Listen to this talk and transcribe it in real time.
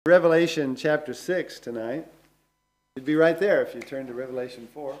Revelation chapter 6 tonight. It'd be right there if you turn to Revelation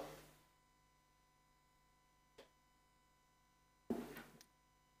 4.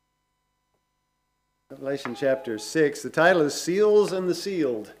 Revelation chapter 6. The title is Seals and the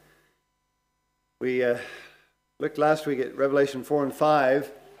Sealed. We looked last week at Revelation 4 and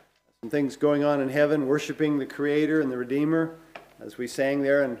 5. Some things going on in heaven, worshiping the Creator and the Redeemer, as we sang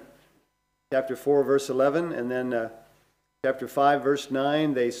there in chapter 4, verse 11. And then chapter 5, verse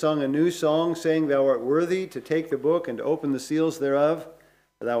 9, they sung a new song, saying, Thou art worthy to take the book and to open the seals thereof.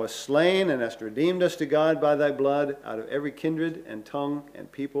 For thou wast slain and hast redeemed us to God by thy blood out of every kindred and tongue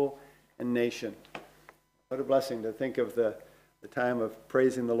and people and nation. What a blessing to think of the time of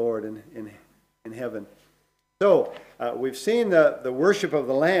praising the Lord in heaven. So, we've seen the worship of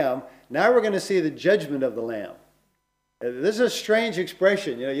the Lamb. Now we're going to see the judgment of the Lamb. This is a strange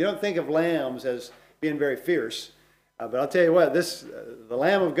expression. You don't think of lambs as being very fierce. But I'll tell you what, the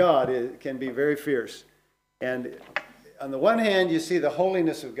Lamb of God can be very fierce. And on the one hand, you see the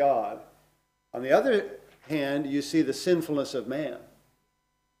holiness of God. On the other hand, you see the sinfulness of man.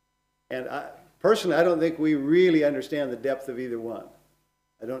 And personally, I don't think we really understand the depth of either one.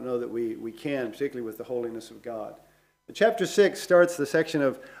 I don't know that we can, particularly with the holiness of God. But chapter 6 starts the section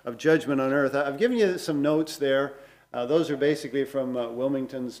of judgment on earth. I've given you some notes there. Those are basically from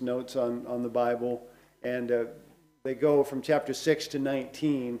Wilmington's notes on the Bible. And they go from chapter 6 to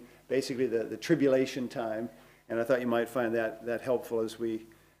 19, basically the tribulation time. And I thought you might find that helpful as we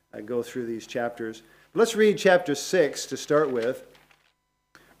go through these chapters. But let's read chapter 6 to start with.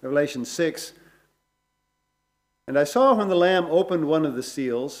 Revelation 6. And I saw when the Lamb opened one of the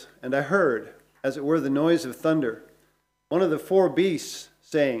seals, and I heard, as it were the noise of thunder, one of the four beasts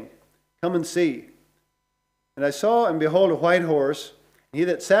saying, Come and see. And I saw, and behold, a white horse, and he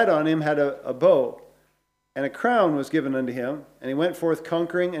that sat on him had a bow. And a crown was given unto him, and he went forth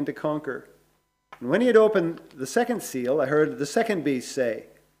conquering and to conquer. And when he had opened the second seal, I heard the second beast say,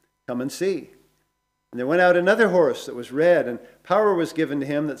 Come and see. And there went out another horse that was red, and power was given to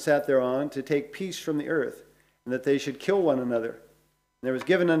him that sat thereon to take peace from the earth, and that they should kill one another. And there was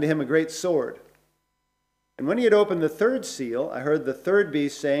given unto him a great sword. And when he had opened the third seal, I heard the third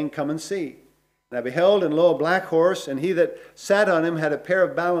beast saying, Come and see. And I beheld, and lo, a black horse, and he that sat on him had a pair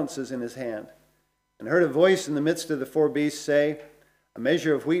of balances in his hand. And heard a voice in the midst of the four beasts say, A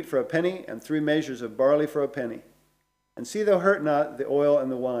measure of wheat for a penny, and 3 measures of barley for a penny. And see thou hurt not the oil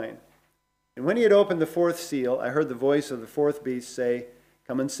and the wine. And when he had opened the fourth seal, I heard the voice of the fourth beast say,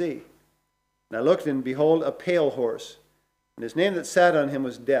 Come and see. And I looked, and behold, a pale horse. And his name that sat on him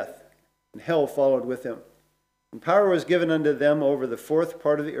was Death, and hell followed with him. And power was given unto them over the fourth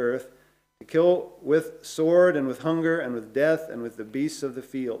part of the earth, to kill with sword, and with hunger, and with death, and with the beasts of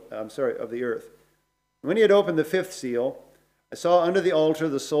the earth. When he had opened the fifth seal, I saw under the altar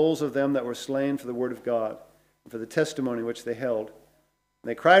the souls of them that were slain for the word of God, and for the testimony which they held.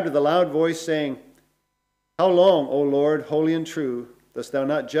 And they cried with a loud voice, saying, How long, O Lord, holy and true, dost thou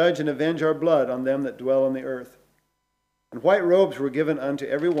not judge and avenge our blood on them that dwell on the earth? And white robes were given unto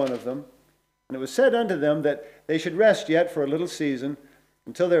every one of them. And it was said unto them that they should rest yet for a little season,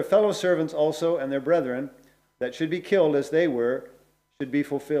 until their fellow servants also and their brethren, that should be killed as they were, should be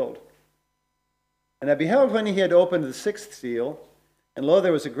fulfilled. And I beheld when he had opened the sixth seal, and lo,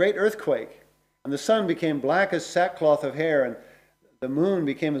 there was a great earthquake, and the sun became black as sackcloth of hair, and the moon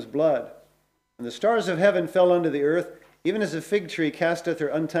became as blood. And the stars of heaven fell unto the earth, even as a fig tree casteth her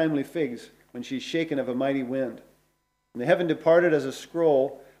untimely figs, when she is shaken of a mighty wind. And the heaven departed as a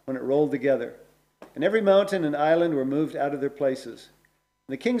scroll when it rolled together. And every mountain and island were moved out of their places.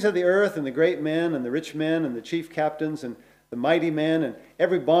 And the kings of the earth, and the great men, and the rich men, and the chief captains, and the mighty men, and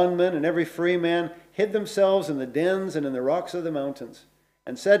every bondman, and every free man, hid themselves in the dens and in the rocks of the mountains,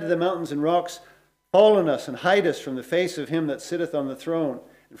 and said to the mountains and rocks, Fall on us, and hide us from the face of him that sitteth on the throne,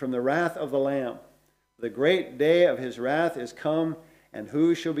 and from the wrath of the Lamb. The great day of his wrath is come, and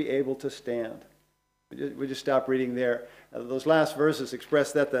who shall be able to stand? We just stop reading there. Those last verses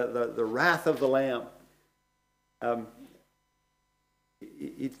express that, the wrath of the Lamb.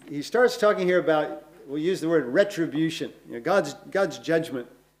 He starts talking here about, we'll use the word retribution, God's judgment.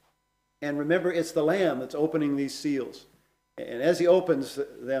 And remember, it's the Lamb that's opening these seals. And as he opens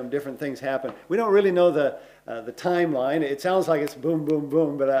them, different things happen. We don't really know the timeline. It sounds like it's boom, boom,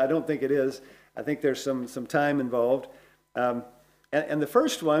 boom, but I don't think it is. I think there's some time involved. And the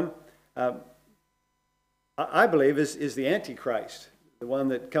first one, I believe, is the Antichrist, the one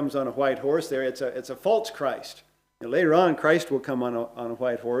that comes on a white horse there. It's a false Christ. Later on, Christ will come on a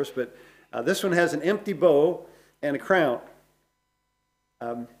white horse, but this one has an empty bow and a crown.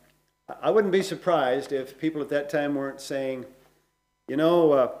 I wouldn't be surprised if people at that time weren't saying, You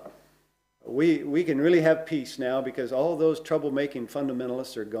know, we can really have peace now because all those troublemaking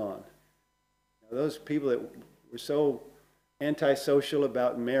fundamentalists are gone. Those people that were so antisocial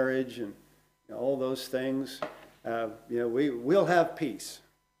about marriage and all those things, we'll have peace.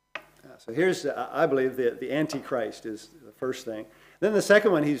 So here's, I believe, the Antichrist is the first thing. Then the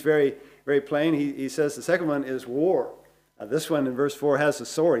second one, he's very, very plain. He says the second one is war. This one in verse 4 has a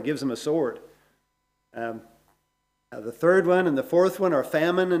sword. He gives him a sword. The third one and the fourth one are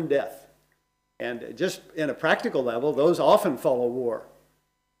famine and death. And just in a practical level, those often follow war.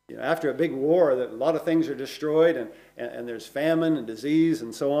 After a big war, a lot of things are destroyed, and there's famine and disease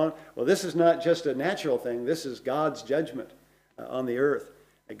and so on. Well, this is not just a natural thing. This is God's judgment on the earth,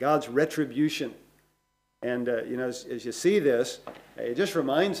 God's retribution. And, as you see this, it just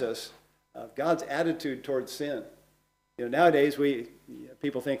reminds us of God's attitude towards sin. Nowadays,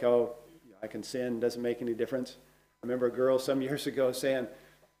 people think, oh, I can sin, doesn't make any difference. I remember a girl some years ago saying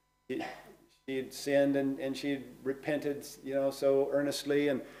she had sinned and she had repented, so earnestly,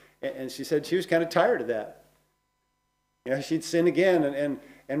 and she said she was kind of tired of that. She'd sin again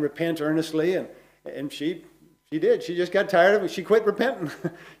and repent earnestly, and she did. She just got tired of it. She quit repenting.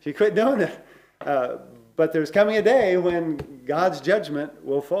 She quit doing it. But there's coming a day when God's judgment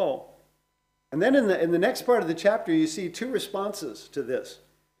will fall. And then in the next part of the chapter, you see two responses to this.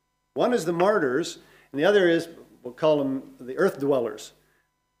 One is the martyrs, and the other is, we'll call them the earth dwellers.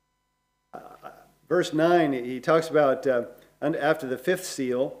 Verse 9, he talks about after the fifth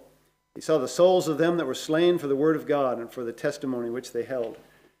seal, he saw the souls of them that were slain for the word of God and for the testimony which they held.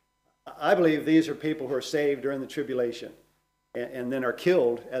 I believe these are people who are saved during the tribulation and then are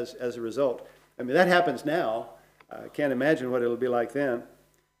killed as a result. I mean, that happens now. I can't imagine what it'll be like then.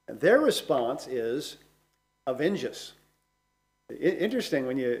 And their response is avenge us. Interesting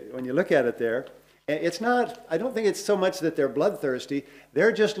when you look at it there. It's not, I don't think it's so much that they're bloodthirsty.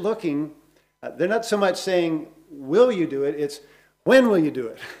 They're just looking, they're not so much saying, will you do it? It's, when will you do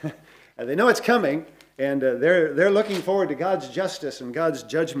it? They know it's coming, and they're looking forward to God's justice and God's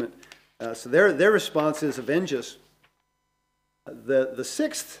judgment. So their response is avenge us. The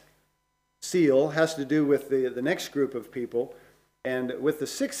sixth seal has to do with the next group of people. And with the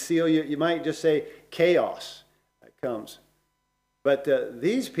sixth seal, you might just say chaos comes. But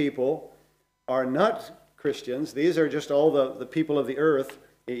these people are not Christians. These are just all the people of the earth.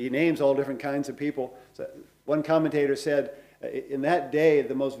 He names all different kinds of people. So one commentator said, in that day,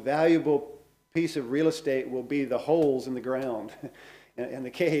 the most valuable piece of real estate will be the holes in the ground and the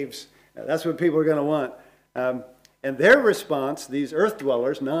caves. That's what people are going to want. And their response, these earth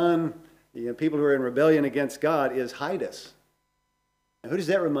dwellers, people who are in rebellion against God, is hide us. Now, who does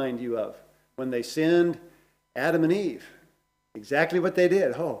that remind you of? When they sinned, Adam and Eve. Exactly what they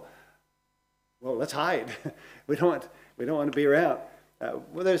did. Oh, well, let's hide. We don't want to be around.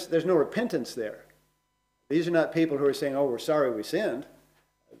 Well, there's no repentance there. These are not people who are saying, oh, we're sorry we sinned.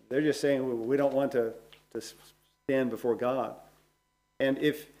 They're just saying, well, we don't want to stand before God. And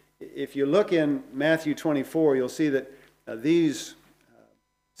if you look in Matthew 24, you'll see that these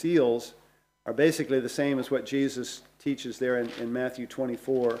seals are basically the same as what Jesus teaches there in Matthew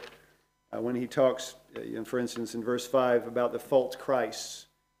 24 when he talks, for instance, in verse 5 about the false Christs,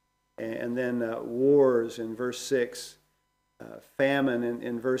 and then wars in verse 6, famine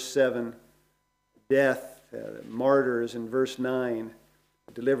in verse 7, death, martyrs in verse 9,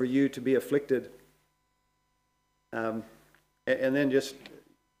 deliver you to be afflicted. And then just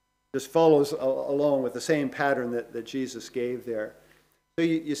follows along with the same pattern that Jesus gave there. So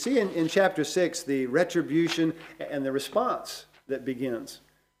you see in chapter 6 the retribution and the response that begins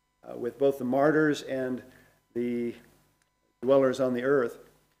with both the martyrs and the dwellers on the earth.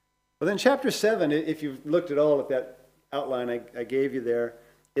 But then chapter 7, if you've looked at all of that outline I gave you there,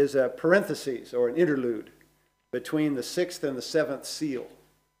 is a parenthesis or an interlude between the sixth and the seventh seal.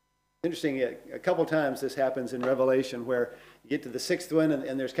 Interesting, a couple times this happens in Revelation where you get to the sixth one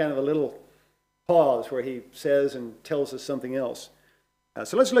and there's kind of a little pause where he says and tells us something else.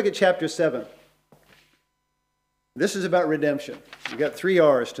 So let's look at chapter 7. This is about redemption. We've got 3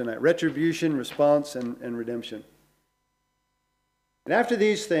 R's tonight: retribution, response, and redemption. And after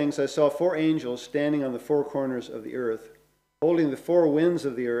these things I saw 4 angels standing on the 4 corners of the earth, holding the 4 winds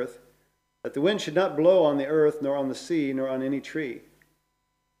of the earth, that the wind should not blow on the earth, nor on the sea, nor on any tree.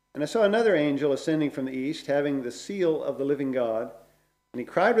 And I saw another angel ascending from the east, having the seal of the living God. And he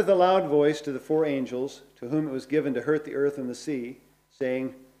cried with a loud voice to the 4 angels, to whom it was given to hurt the earth and the sea,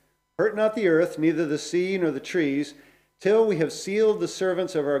 saying, Hurt not the earth, neither the sea nor the trees, till we have sealed the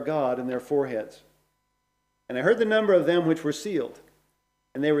servants of our God in their foreheads. And I heard the number of them which were sealed.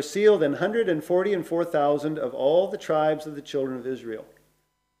 And they were sealed 144,000 of all the tribes of the children of Israel.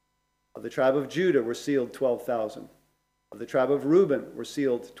 Of the tribe of Judah were sealed 12,000. Of the tribe of Reuben were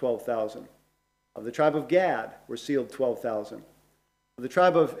sealed 12,000. Of the tribe of Gad were sealed 12,000. Of the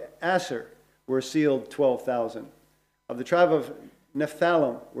tribe of Asher were sealed 12,000. Of the tribe of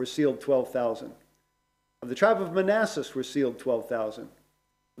Nephthalim were sealed 12,000. Of the tribe of Manasseh were sealed 12,000.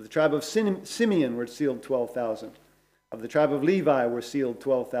 Of the tribe of Simeon were sealed 12,000. Of the tribe of Levi were sealed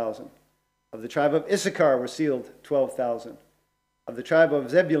 12,000. Of the tribe of Issachar were sealed 12,000. Of the tribe of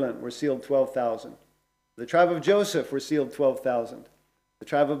Zebulun were sealed 12,000. Of the tribe of Joseph were sealed 12,000. The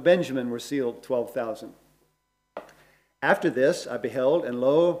tribe of Benjamin were sealed 12,000. After this I beheld, and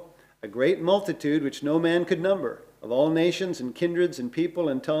lo, a great multitude which no man could number, of all nations and kindreds and people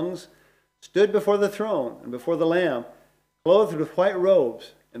and tongues, stood before the throne and before the Lamb, clothed with white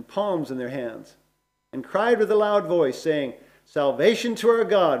robes and palms in their hands, and cried with a loud voice, saying, Salvation to our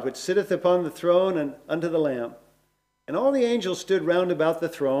God, which sitteth upon the throne, and unto the Lamb. And all the angels stood round about the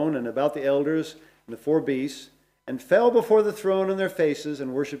throne, and about the elders, and the 4 beasts, and fell before the throne on their faces,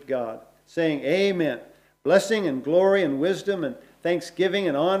 and worshipped God, saying, Amen. Blessing and glory and wisdom and thanksgiving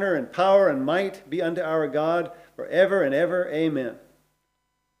and honor and power and might be unto our God forever and ever. Amen.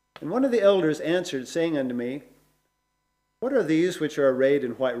 And one of the elders answered, saying unto me, What are these which are arrayed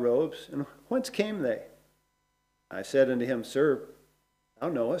in white robes, and whence came they? I said unto him, Sir, thou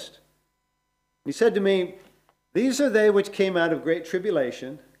knowest. He said to me, These are they which came out of great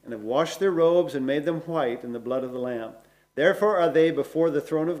tribulation, and have washed their robes and made them white in the blood of the Lamb. Therefore are they before the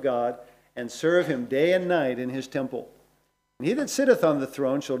throne of God, and serve him day and night in his temple. And he that sitteth on the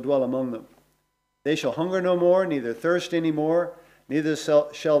throne shall dwell among them. They shall hunger no more, neither thirst any more, neither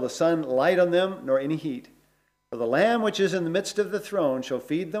shall the sun light on them, nor any heat. For the Lamb which is in the midst of the throne shall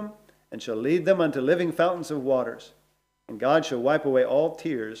feed them, and shall lead them unto living fountains of waters. And God shall wipe away all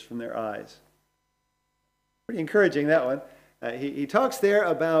tears from their eyes. Pretty encouraging, that one. He talks there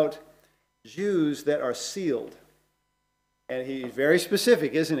about Jews that are sealed. And he's very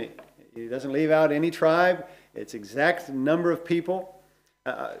specific, isn't he? He doesn't leave out any tribe. It's exact number of people.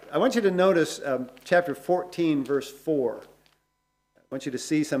 I want you to notice chapter 14, verse 4. I want you to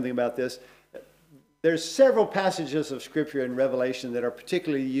see something about this. There's several passages of Scripture in Revelation that are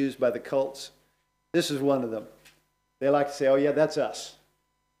particularly used by the cults. This is one of them. They like to say, oh yeah, that's us.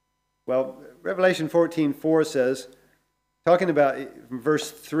 Well, Revelation 14:4 says, talking about verse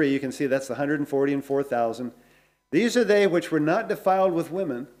 3, you can see that's the 144,000. These are they which were not defiled with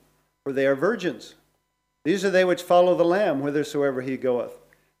women, for they are virgins. These are they which follow the Lamb whithersoever he goeth.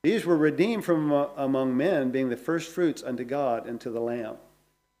 These were redeemed from among men, being the first fruits unto God and to the Lamb.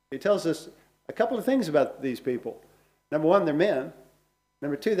 He tells us a couple of things about these people. Number one, they're men.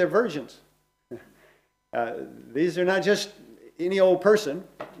 Number two, they're virgins. These are not just any old person,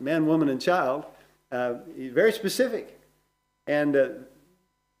 man, woman, and child. He's very specific. And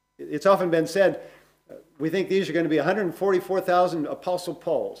it's often been said, we think these are going to be 144,000 Apostle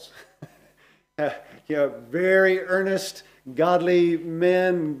Pauls. Very earnest, godly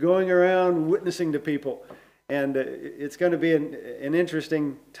men going around witnessing to people. And it's going to be an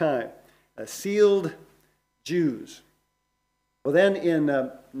interesting time. Sealed Jews. Well, then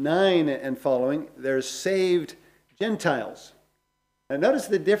in 9 and following, there's saved Gentiles. Now notice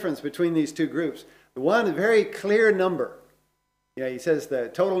the difference between these two groups. The one, a very clear number. He says the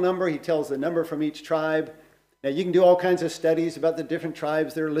total number. He tells the number from each tribe. Now you can do all kinds of studies about the different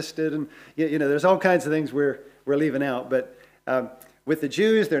tribes that are listed, and there's all kinds of things we're leaving out. But with the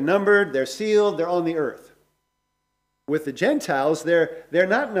Jews, they're numbered, they're sealed, they're on the earth. With the Gentiles, they're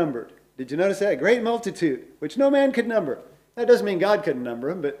not numbered. Did you notice that? A great multitude, which no man could number. That doesn't mean God couldn't number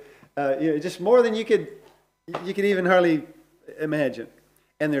them, but just more than you could even hardly imagine.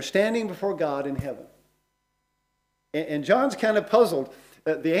 And they're standing before God in heaven. And John's kind of puzzled.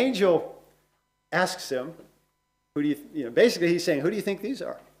 The angel asks him, "Who do you basically he's saying, who do you think these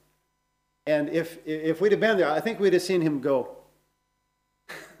are?" And if we'd have been there, I think we'd have seen him go,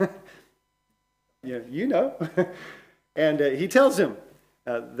 you know. And he tells him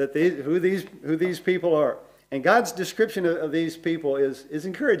that who these people are. And God's description of these people is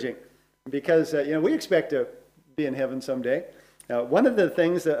encouraging, because we expect to be in heaven someday. One of the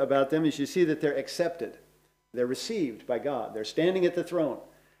things about them is you see that they're accepted. They're received by God. They're standing at the throne.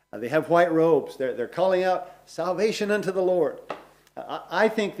 They have white robes. They're calling out salvation unto the Lord. I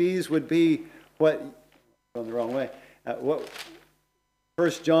think these would be what, going the wrong way, what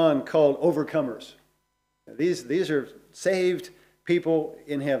 1 John called overcomers. These are saved people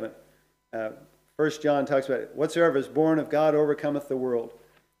in heaven. 1 John talks about it. Whatsoever is born of God overcometh the world.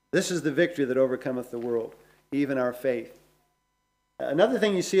 This is the victory that overcometh the world, even our faith. Another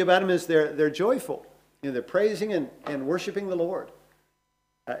thing you see about them is they're joyful. They're praising and worshiping the Lord.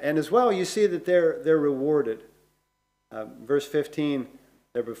 And as well, you see that they're rewarded. Verse 15,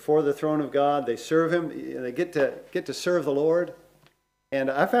 they're before the throne of God. They serve Him. They get to serve the Lord. And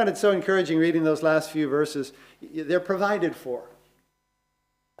I found it so encouraging reading those last few verses. They're provided for.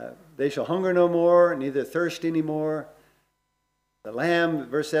 They shall hunger no more, neither thirst any more. The Lamb,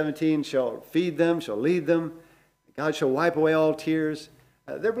 verse 17, shall feed them, shall lead them. God shall wipe away all tears.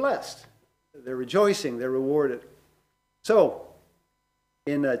 They're blessed. They're rejoicing. They're rewarded. So,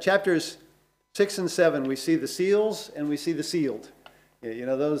 in chapters 6 and 7, we see the seals and we see the sealed.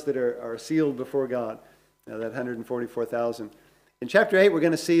 Those that are sealed before God, that 144,000. In chapter 8, we're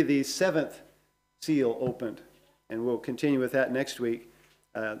going to see the seventh seal opened, and we'll continue with that next week.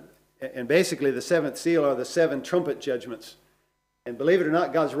 And basically, the seventh seal are the 7 trumpet judgments. And believe it or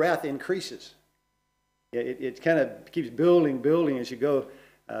not, God's wrath increases. It kind of keeps building as you go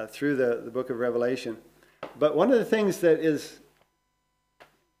through the book of Revelation. But one of the things that is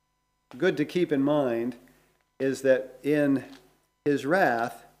good to keep in mind is that in His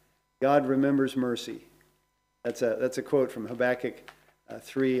wrath, God remembers mercy. That's a quote from Habakkuk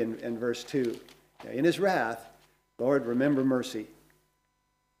 3 and verse 2. In His wrath, Lord, remember mercy.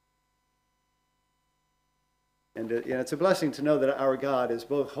 And it's a blessing to know that our God is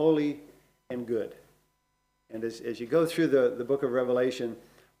both holy and good. And as you go through the book of Revelation,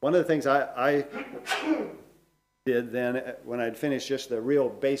 one of the things I did then, when I'd finished just the real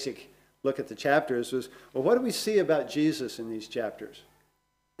basic look at the chapters, was, well, what do we see about Jesus in these chapters?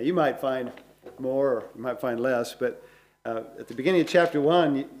 Now, you might find more, or you might find less, but at the beginning of chapter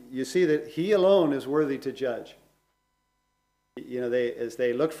 1, you see that He alone is worthy to judge. As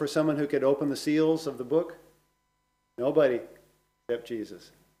they looked for someone who could open the seals of the book, nobody except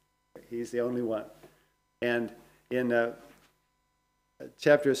Jesus. He's the only one. And in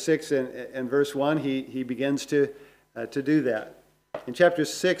chapter 6 and verse 1, he begins to do that. In chapter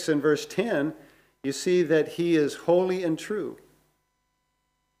 6 and verse 10, you see that He is holy and true.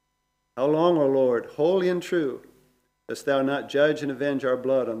 How long, O Lord, holy and true, dost Thou not judge and avenge our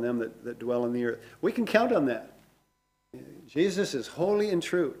blood on them that dwell on the earth? We can count on that. Jesus is holy and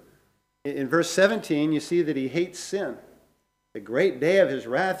true. In verse 17, you see that He hates sin. The great day of His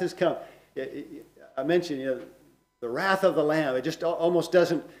wrath has come. I mentioned, the wrath of the Lamb. It just almost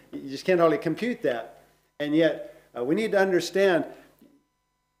doesn't, you just can't hardly compute that. And yet, we need to understand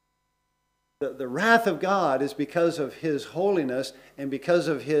the wrath of God is because of His holiness and because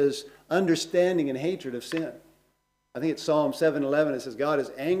of His understanding and hatred of sin. I think it's Psalm 7:11. It says, God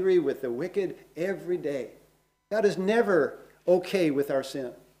is angry with the wicked every day. God is never okay with our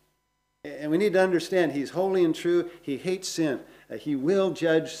sin. And we need to understand He's holy and true. He hates sin. He will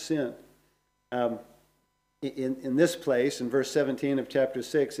judge sin. In this place, in verse 17 of chapter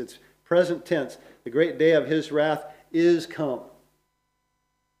 6, it's present tense. The great day of His wrath is come.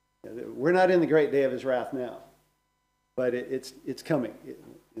 We're not in the great day of His wrath now, but it's coming.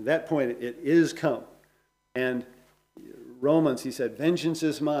 At that point, it is come. And Romans, he said, vengeance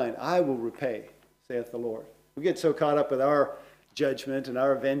is mine. I will repay, saith the Lord. We get so caught up with our judgment and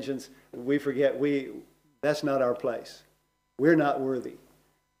our vengeance, we forget that's not our place. We're not worthy.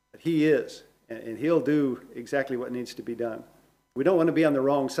 But He is, and He'll do exactly what needs to be done. We don't want to be on the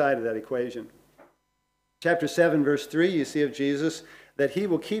wrong side of that equation. Chapter 7, verse 3, you see of Jesus that He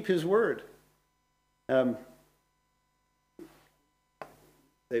will keep His word.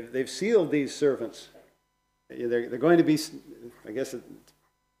 They've sealed these servants. They're going to be, I guess,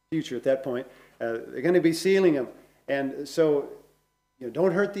 future at that point, they're going to be sealing them. And so,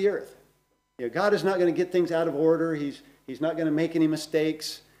 don't hurt the earth. God is not going to get things out of order. He's not going to make any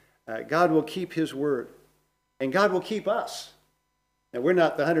mistakes. God will keep His word. And God will keep us. Now, we're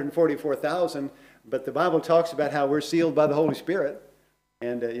not the 144,000, but the Bible talks about how we're sealed by the Holy Spirit.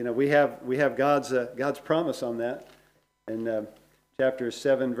 And, we have God's promise on that. In chapter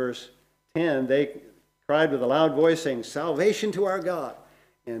 7, verse 10, they cried with a loud voice, saying, salvation to our God.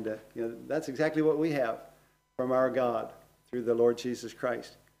 And, that's exactly what we have from our God through the Lord Jesus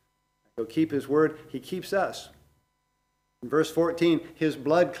Christ. He'll keep His word. He keeps us. In verse 14, His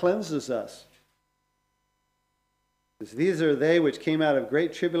blood cleanses us. These are they which came out of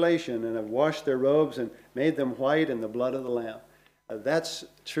great tribulation and have washed their robes and made them white in the blood of the Lamb. That's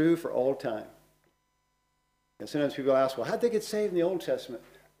true for all time. And sometimes people ask, well, how'd they get saved in the Old Testament?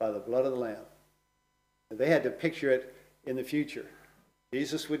 By the blood of the Lamb. They had to picture it in the future.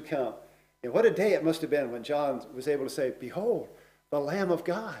 Jesus would come. And what a day it must have been when John was able to say, behold, the Lamb of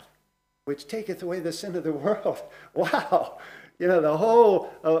God, which taketh away the sin of the world. Wow. The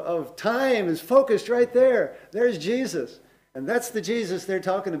whole of time is focused right there. There's Jesus. And that's the Jesus they're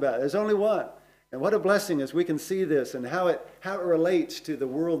talking about. There's only one. And what a blessing as we can see this and how it relates to the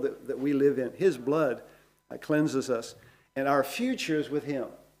world that we live in. His blood cleanses us. And our future is with him.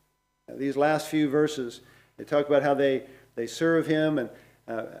 These last few verses, they talk about how they serve him and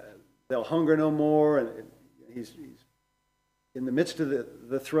they'll hunger no more. And he's in the midst of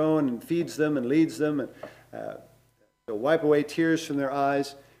the throne and feeds them and leads them. And they'll wipe away tears from their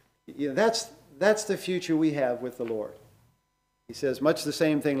eyes. You know, that's the future we have with the Lord. He says much the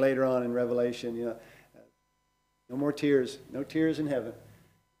same thing later on in Revelation. You know, no more tears, no tears in heaven.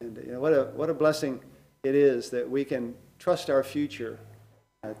 And you know, what a blessing it is that we can trust our future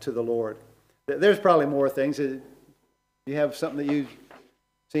to the Lord. There's probably more things. You have something that you've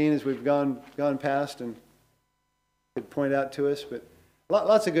seen as we've gone past and could point out to us, but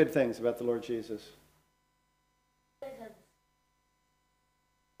lots of good things about the Lord Jesus.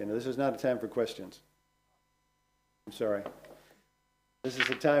 You know, this is not a time for questions. I'm sorry. This is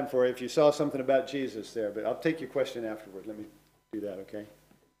the time for if you saw something about Jesus there, but I'll take your question afterward. Let me do that, okay?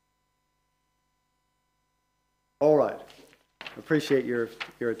 All right. Appreciate your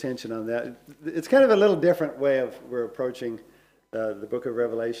attention on that. It's kind of a little different way we're approaching the book of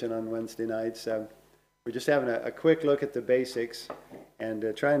Revelation on Wednesday nights. We're just having a quick look at the basics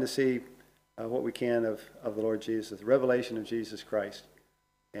and trying to see what we can of the Lord Jesus, the revelation of Jesus Christ,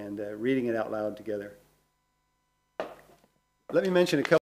 and reading it out loud together. Let me mention a couple